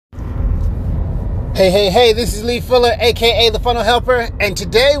Hey, this is Lee Fuller, aka The Funnel Helper, and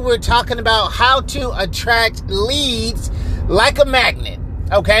today we're talking about how to attract leads like a magnet,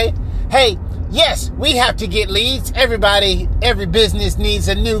 okay? Hey, yes, we have to get leads. Every business needs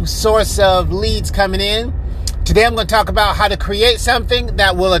a new source of leads coming in. Today I'm going to talk about how to create something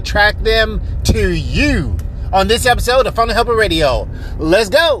that will attract them to you on this episode of Funnel Helper Radio. Let's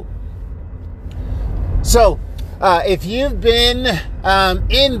go! So, if you've been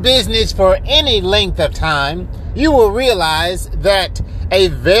in business for any length of time, you will realize that a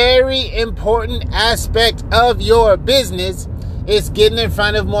very important aspect of your business is getting in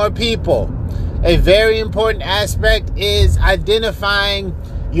front of more people. A very important aspect is identifying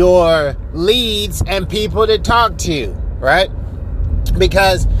your leads and people to talk to, right?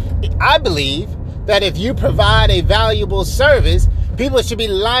 Because I believe that if you provide a valuable service, people should be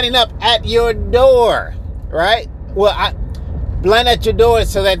lining up at your door, right? Well, line at your door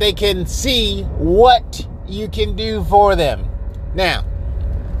so that they can see what you can do for them. Now,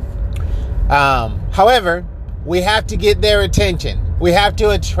 however, we have to get their attention. We have to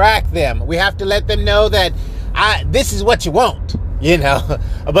attract them. We have to let them know that this is what you want. You know,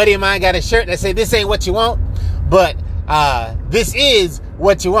 a buddy of mine got a shirt that said, "This ain't what you want, but this is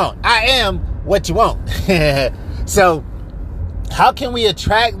what you want. I am what you want." So, how can we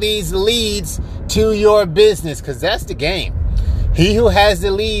attract these leads to your business? Because that's the game. He who has the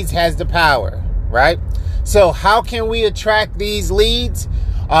leads has the power, right? So how can we attract these leads?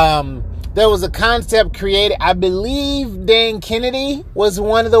 There was a concept created. I believe Dan Kennedy was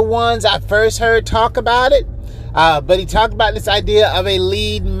one of the ones I first heard talk about it. But he talked about this idea of a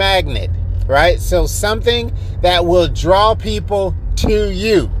lead magnet, right? So something that will draw people to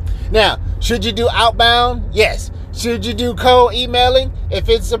you. Now, should you do outbound? Yes. Should you do cold emailing? If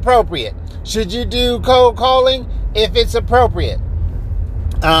it's appropriate. Should you do cold calling? If it's appropriate.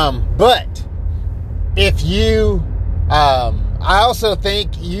 But if you, I also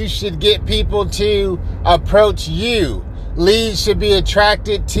think you should get people to approach you. Leads should be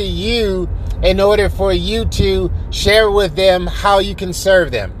attracted to you in order for you to share with them how you can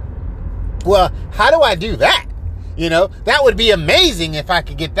serve them. Well, how do I do that? You know, that would be amazing if I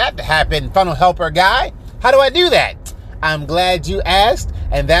could get that to happen, Funnel Helper guy. How do I do that? I'm glad you asked,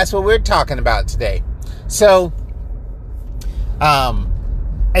 and that's what we're talking about today. So,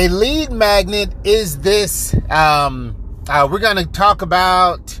 a lead magnet is this, we're going to talk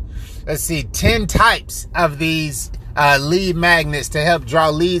about, 10 types of these lead magnets to help draw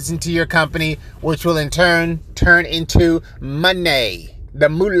leads into your company, which will in turn turn into money, the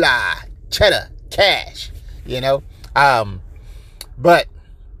moolah, cheddar, cash, you know. But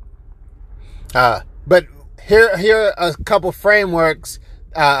here are a couple frameworks,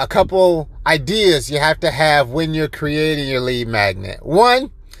 a couple ideas you have to have when you're creating your lead magnet.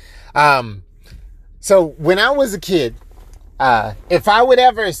 One, so when I was a kid, if I would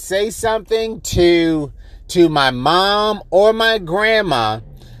ever say something to my mom or my grandma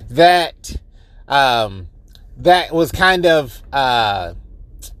that was kind of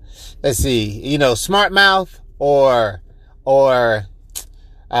smart mouth or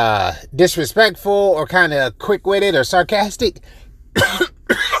disrespectful or kind of quick-witted or sarcastic,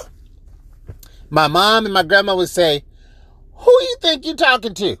 my mom and my grandma would say, "Who you think you're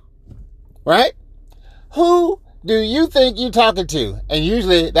talking to?" Right? Who do you think you're talking to? And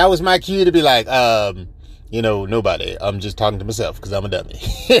usually that was my cue to be like, nobody. I'm just talking to myself because I'm a dummy.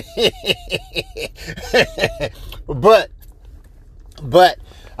 But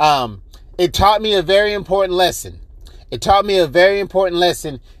it taught me a very important lesson.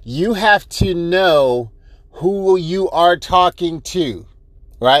 You have to know who you are talking to,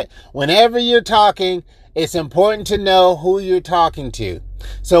 right? Whenever you're talking, it's important to know who you're talking to.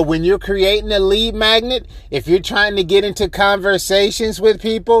 So when you're creating a lead magnet, if you're trying to get into conversations with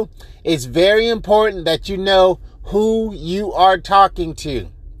people, it's very important that you know who you are talking to.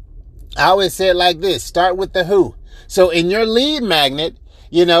 I always say it like this: start with the who. So in your lead magnet,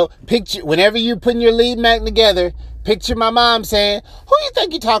 picture, whenever you're putting your lead magnet together, picture my mom saying, "Who you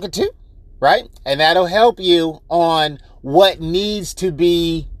think you're talking to?" Right? And that'll help you on what needs to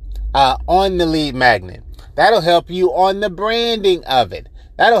be on the lead magnet. That'll help you on the branding of it.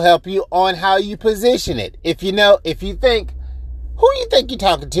 That'll help you on how you position it. If you think, who you think you're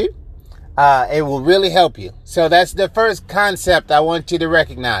talking to, it will really help you. So that's the first concept I want you to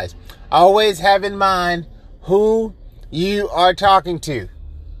recognize. Always have in mind who you are talking to.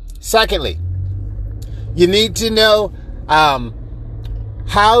 Secondly, you need to know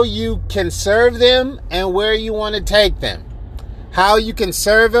how you can serve them and where you want to take them. How you can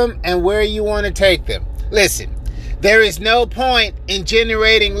serve them and where you want to take them. Listen, there is no point in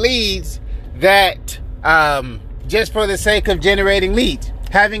generating leads that just for the sake of generating leads,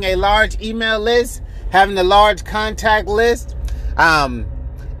 having a large email list, having a large contact list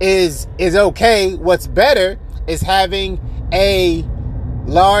is okay. What's better is having a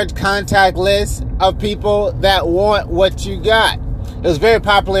large contact list of people that want what you got. It was very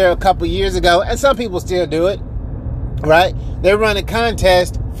popular a couple years ago, and some people still do it, right? They run a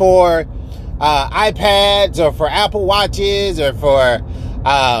contest for iPads or for Apple Watches or for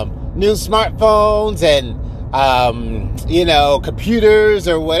new smartphones and computers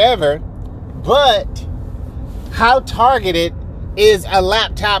or whatever. But how targeted is a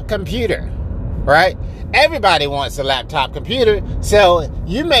laptop computer, right? Everybody wants a laptop computer, so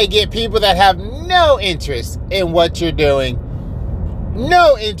you may get people that have no interest in what you're doing,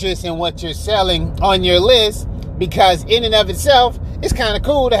 no interest in what you're selling on your list, because in and of itself, it's kind of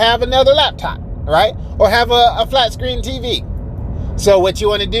cool to have another laptop, right? Or have a flat screen TV. So what you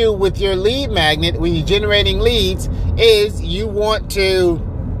want to do with your lead magnet when you're generating leads is you want to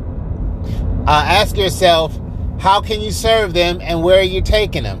ask yourself, how can you serve them and where are you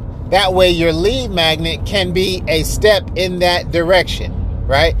taking them? That way your lead magnet can be a step in that direction,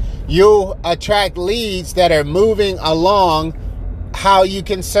 right? You'll attract leads that are moving along how you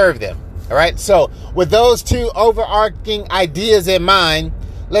can serve them, all right? So with those two overarching ideas in mind,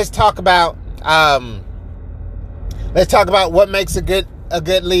 let's talk about what makes a good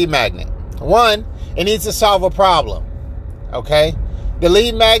lead magnet. One, it needs to solve a problem, okay? The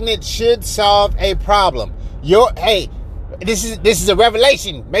lead magnet should solve a problem. This is a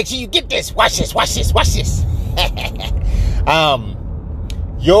revelation. Make sure you get this. Watch this.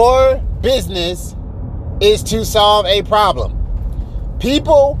 Your business is to solve a problem.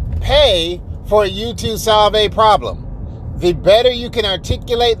 People pay for you to solve a problem. The better you can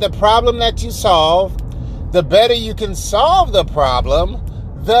articulate the problem that you solve, the better you can solve the problem,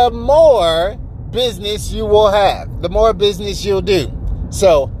 the more business you will have, the more business you'll do.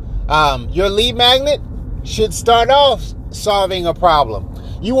 So, your lead magnet should start off solving a problem.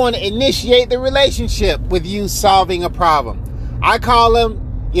 You want to initiate the relationship with you solving a problem. I call them,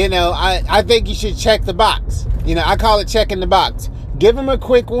 I think you should check the box. I call it checking the box. Give them a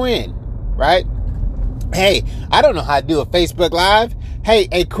quick win, right? Hey, I don't know how to do a Facebook Live. Hey,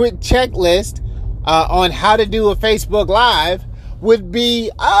 a quick checklist on how to do a Facebook Live would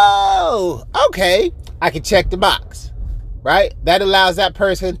be, okay, I can check the box, right? That allows that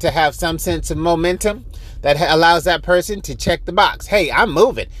person to have some sense of momentum. That allows that person to check the box. Hey, I'm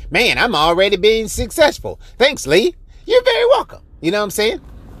moving. Man, I'm already being successful. Thanks, Lee. You're very welcome. You know what I'm saying?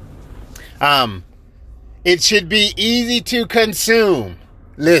 It should be easy to consume.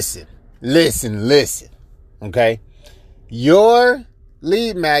 Listen. Okay? Your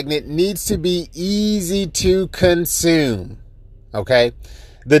lead magnet needs to be easy to consume. Okay?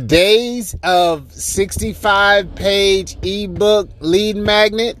 The days of 65-page ebook lead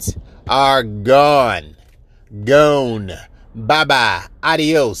magnets are gone. Gone. Bye-bye.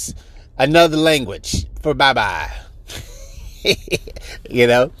 Adios. Another language for bye-bye.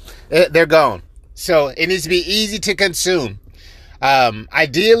 They're gone. So it needs to be easy to consume.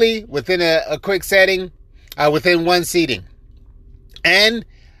 Ideally, within a quick setting, within one seating. And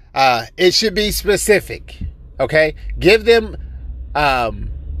it should be specific. Okay? Give them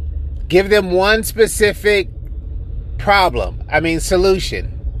one specific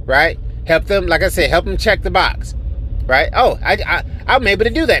solution, right? Help them, like I said, help them check the box, right? Oh, I'm able to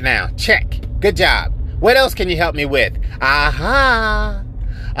do that now. Check. Good job. What else can you help me with? Aha.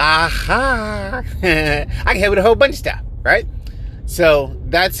 I can help with a whole bunch of stuff, right? So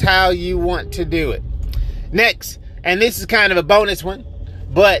that's how you want to do it. Next, and this is kind of a bonus one,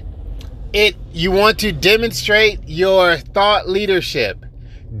 but you want to demonstrate your thought leadership.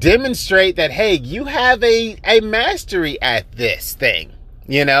 Demonstrate that, hey, you have a mastery at this thing.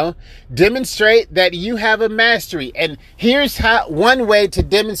 Demonstrate that you have a mastery. And here's one way to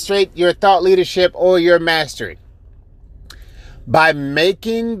demonstrate your thought leadership or your mastery. By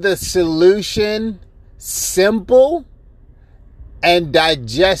making the solution simple and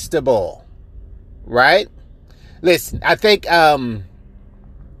digestible, right? Listen, I think,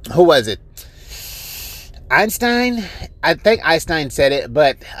 who was it? Einstein? I think Einstein said it,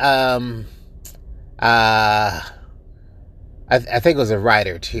 but, I think it was a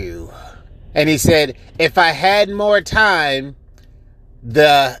writer too. And he said, if I had more time,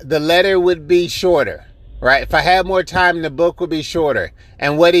 the letter would be shorter, right? If I had more time, the book would be shorter.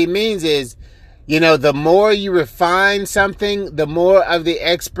 And what he means is, the more you refine something, the more of the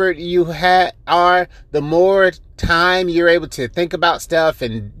expert you are, the more time you're able to think about stuff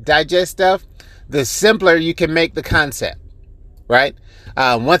and digest stuff, the simpler you can make the concept, right?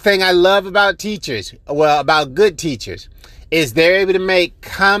 One thing I love about teachers, well, about good teachers, is they're able to make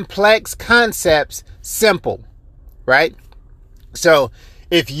complex concepts simple, right? So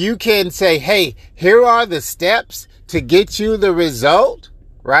if you can say, hey, here are the steps to get you the result,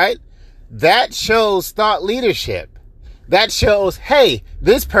 right? That shows thought leadership. That shows, hey,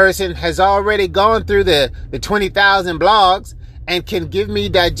 this person has already gone through the 20,000 blogs and can give me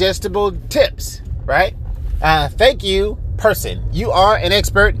digestible tips, right? Thank you, person. You are an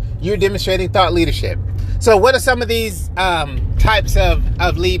expert. You're demonstrating thought leadership. So what are some of these types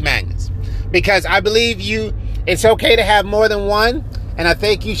of lead magnets? Because I believe it's okay to have more than one, and I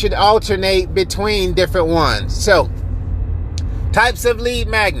think you should alternate between different ones. So, types of lead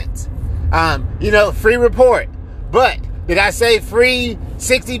magnets. Free report. But did I say free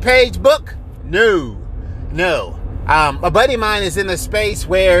 60-page book? No. A buddy of mine is in a space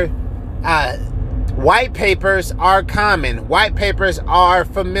where white papers are common. White papers are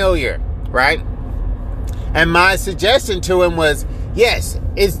familiar, right? And my suggestion to him was, yes,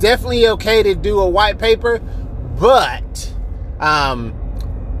 it's definitely okay to do a white paper, but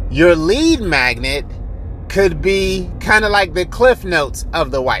your lead magnet could be kind of like the cliff notes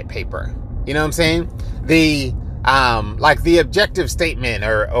of the white paper. You know what I'm saying? The like the objective statement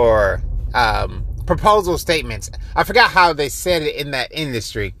or proposal statements. I forgot how they said it in that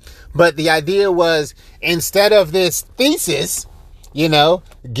industry, but the idea was, instead of this thesis,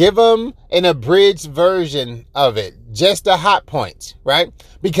 give them an abridged version of it, just the hot points, right?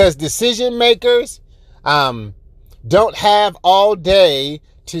 Because decision makers don't have all day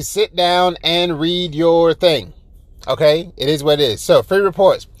to sit down and read your thing. Okay? It is what it is. So, free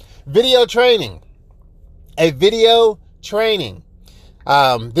reports. Video training. A video training.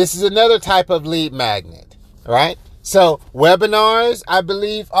 This is another type of lead magnet, right? So, webinars, I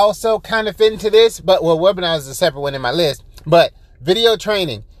believe, also kind of fit into this, but, webinars is a separate one in my list, but video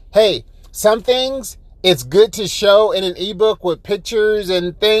training. Hey, some things it's good to show in an ebook with pictures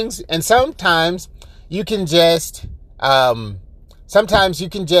and things, and sometimes you can just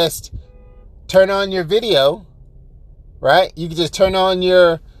turn on your video, right? You can just turn on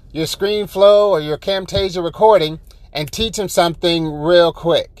your ScreenFlow or your Camtasia recording and teach them something real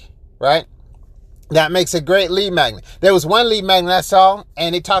quick, right? That makes a great lead magnet. There was one lead magnet I saw,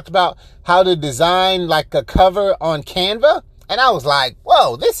 and it talked about how to design like a cover on Canva. And I was like,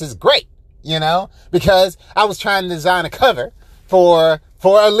 whoa, this is great, because I was trying to design a cover for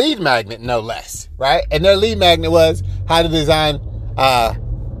a lead magnet, no less, right? And their lead magnet was how to design a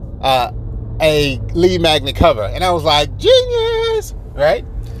lead magnet cover. And I was like, genius, right?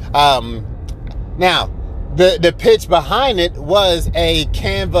 Now, the pitch behind it was a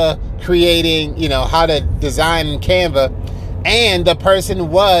Canva creating, how to design in Canva. And the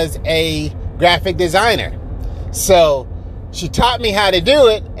person was a graphic designer. So she taught me how to do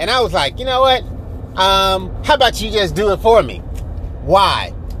it. And I was like, you know what? How about you just do it for me?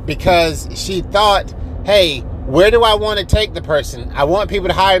 Why? Because she thought, hey, where do I want to take the person? I want people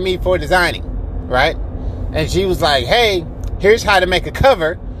to hire me for designing, right? And she was like, hey, here's how to make a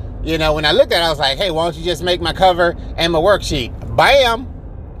cover. When I looked at it, I was like, hey, why don't you just make my cover and my worksheet? Bam!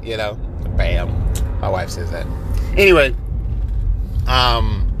 Bam. My wife says that. Anyway,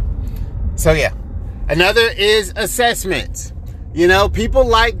 so yeah. Another is assessments. People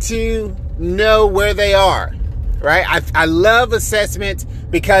like to know where they are, right? I love assessments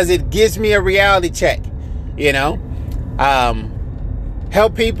because it gives me a reality check,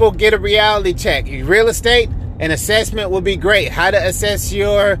 help people get a reality check. Real estate, an assessment would be great. How to assess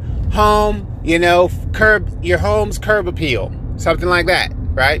your home, your home's curb appeal, something like that,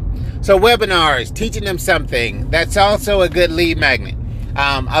 right? So webinars, teaching them something, that's also a good lead magnet.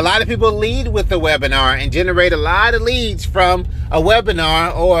 A lot of people lead with the webinar and generate a lot of leads from a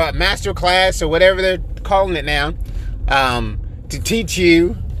webinar or a master class or whatever they're calling it now, to teach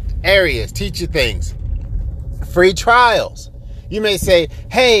you areas, teach you things. Free trials. You may say,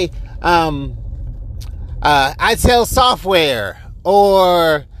 hey, I sell software,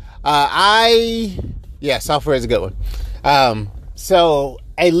 or software is a good one. So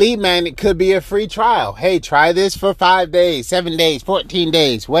a lead magnet could be a free trial. Hey, try this for 5 days, 7 days, 14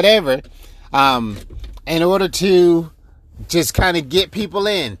 days, whatever. In order to just kind of get people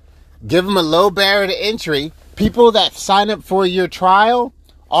in, give them a low barrier to entry. People that sign up for your trial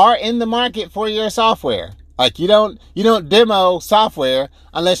are in the market for your software. Like you don't demo software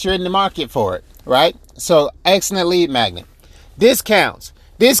unless you're in the market for it, right? So excellent lead magnet. Discounts.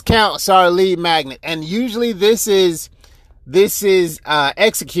 Discounts are a lead magnet, and usually this is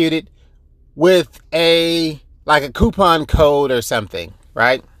executed with a coupon code or something,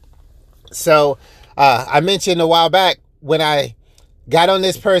 right? So I mentioned a while back when I got on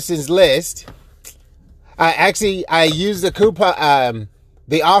this person's list. I used the coupon.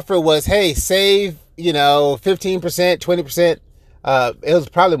 The offer was, hey, save, 15%, 20%. It was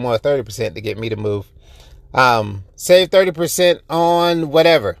probably more 30% to get me to move. Save 30% on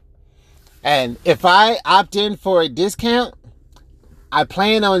whatever. And if I opt in for a discount, I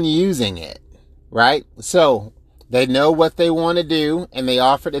plan on using it, right? So they know what they want to do, and they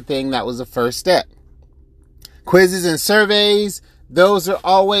offered a thing that was the first step. Quizzes and surveys, those are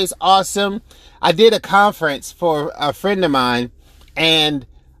always awesome. I did a conference for a friend of mine, and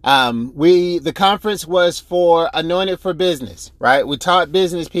the conference was for Anointed for Business, right? We taught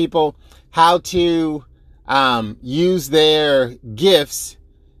business people how to use their gifts,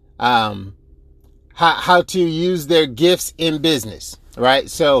 how to use their gifts in business, right?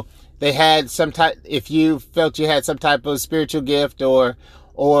 So they had some type, if you felt you had some type of spiritual gift or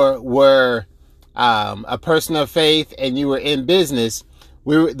were a person of faith and you were in business,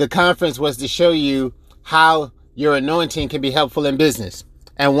 the conference was to show you how your anointing can be helpful in business.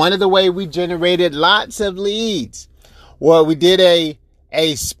 And one of the way we generated lots of leads, well, we did a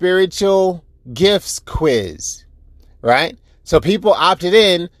spiritual gifts quiz, right? So people opted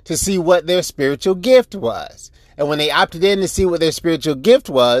in to see what their spiritual gift was. And when they opted in to see what their spiritual gift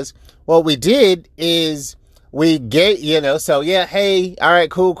was, what we did is we gave, so yeah, hey, all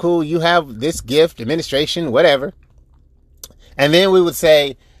right, cool. You have this gift, administration, whatever. And then we would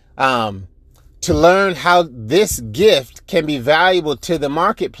say, to learn how this gift can be valuable to the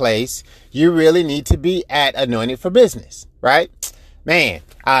marketplace, you really need to be at Anointed for Business, right? Man,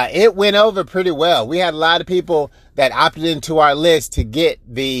 it went over pretty well. We had a lot of people that opted into our list to get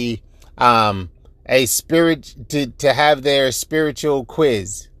to have their spiritual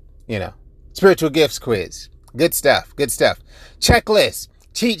quiz, spiritual gifts quiz. Good stuff. Checklists,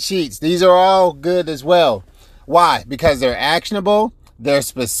 cheat sheets. These are all good as well. Why? Because they're actionable, they're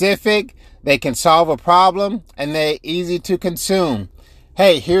specific, they can solve a problem, and they're easy to consume.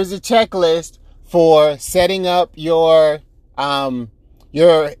 Hey, here's a checklist for setting up your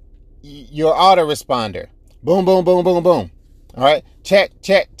autoresponder. Boom, boom, boom, boom, boom. All right. Check.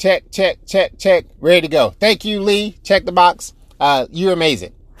 Ready to go. Thank you, Lee. Check the box. You're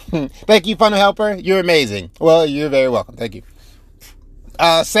amazing. Thank you, Funnel Helper. You're amazing. Well, you're very welcome. Thank you.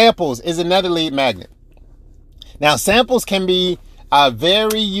 Samples is another lead magnet. Now, samples can be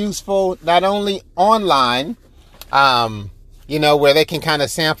very useful, not only online, where they can kind of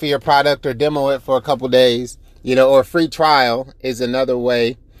sample your product or demo it for a couple days, or a free trial is another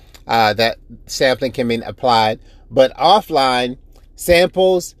way that sampling can be applied. But offline,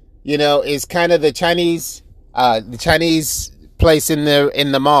 samples, is kind of the Chinese place in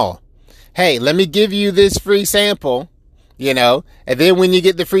the mall. Hey, let me give you this free sample, and then when you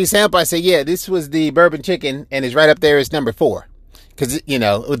get the free sample, I say, yeah, this was the bourbon chicken, and it's right up there as number 4. Because,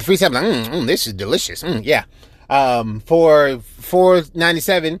 with the free sample, this is delicious. Yeah. For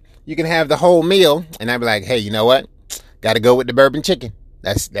 $4.97, you can have the whole meal. And I'd be like, hey, you know what? Got to go with the bourbon chicken.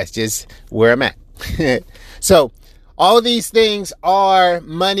 That's just where I'm at. So all these things are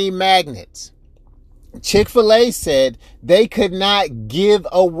money magnets. Chick-fil-A said they could not give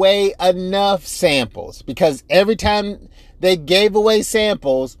away enough samples because every time they gave away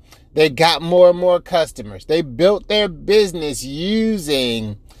samples, they got more and more customers. They built their business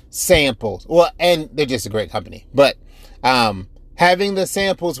using samples. Well, and they're just a great company. But having the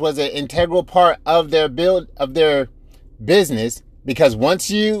samples was an integral part of their business, because once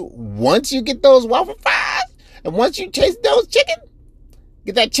you get those waffle fries and once you taste those chicken,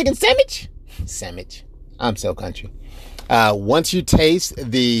 get that chicken sandwich. I'm so country. Once you taste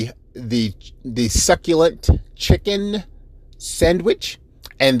the succulent chicken sandwich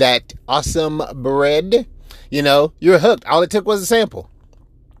and that awesome bread, you're hooked. All it took was a sample.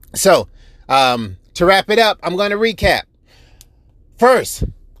 So, to wrap it up, I'm going to recap. First,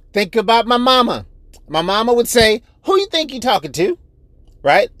 think about my mama. My mama would say, who you think you're talking to?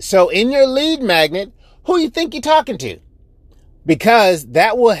 Right? So in your lead magnet, who you think you're talking to? Because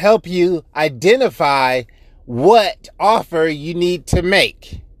that will help you identify what offer you need to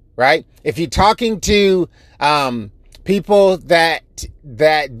make, right? If you're talking to people that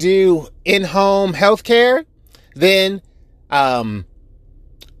do in-home healthcare, then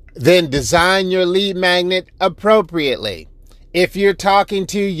design your lead magnet appropriately. If you're talking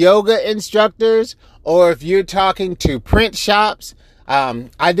to yoga instructors or if you're talking to print shops,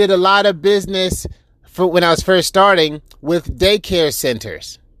 I did a lot of business when I was first starting with daycare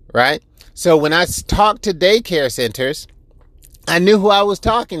centers, right? So when I talked to daycare centers, I knew who I was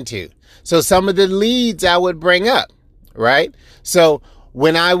talking to. So some of the leads I would bring up, right? So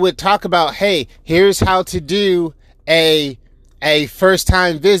when I would talk about, hey, here's how to do a a first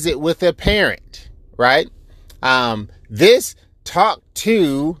time visit with a parent, right? This talk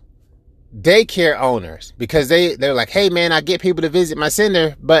to daycare owners because they're like, hey man, I get people to visit my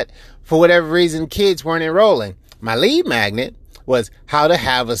center, but for whatever reason, kids weren't enrolling. My lead magnet was how to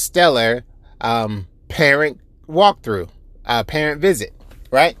have a stellar parent walkthrough, parent visit,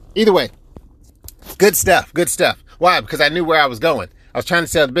 right? Either way, good stuff, good stuff. Why? Because I knew where I was going. I was trying to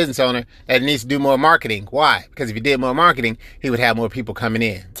sell the business owner that needs to do more marketing. Why? Because if he did more marketing, he would have more people coming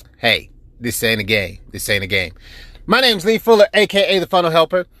in. Hey, this ain't a game. This ain't a game. My name's Lee Fuller, aka the Funnel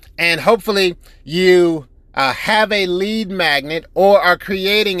Helper, and hopefully you have a lead magnet or are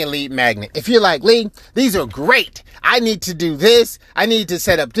creating a lead magnet. If you're like, Lee, these are great. I need to do this. I need to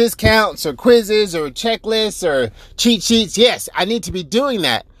set up discounts or quizzes or checklists or cheat sheets. Yes, I need to be doing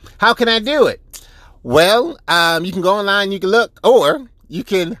that. How can I do it? Well, you can go online, you can look, or you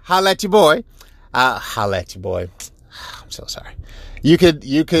can holler at your boy. Holler at your boy. I'm so sorry. You could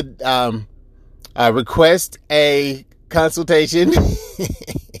request a consultation.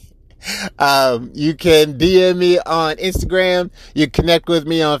 You can DM me on Instagram. You can connect with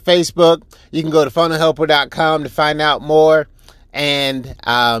me on Facebook. You can go to funnelhelper.com to find out more. And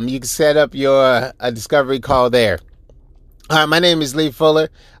you can set up your discovery call there. My name is Lee Fuller.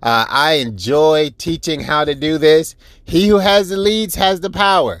 I enjoy teaching how to do this. He who has the leads has the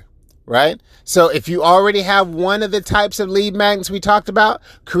power, right? So if you already have one of the types of lead magnets we talked about,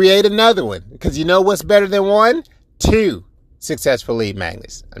 create another one, because you know what's better than one? 2 successful lead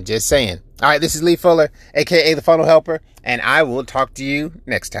magnets. I'm just saying. All right, this is Lee Fuller, aka the Funnel Helper, and I will talk to you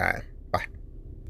next time.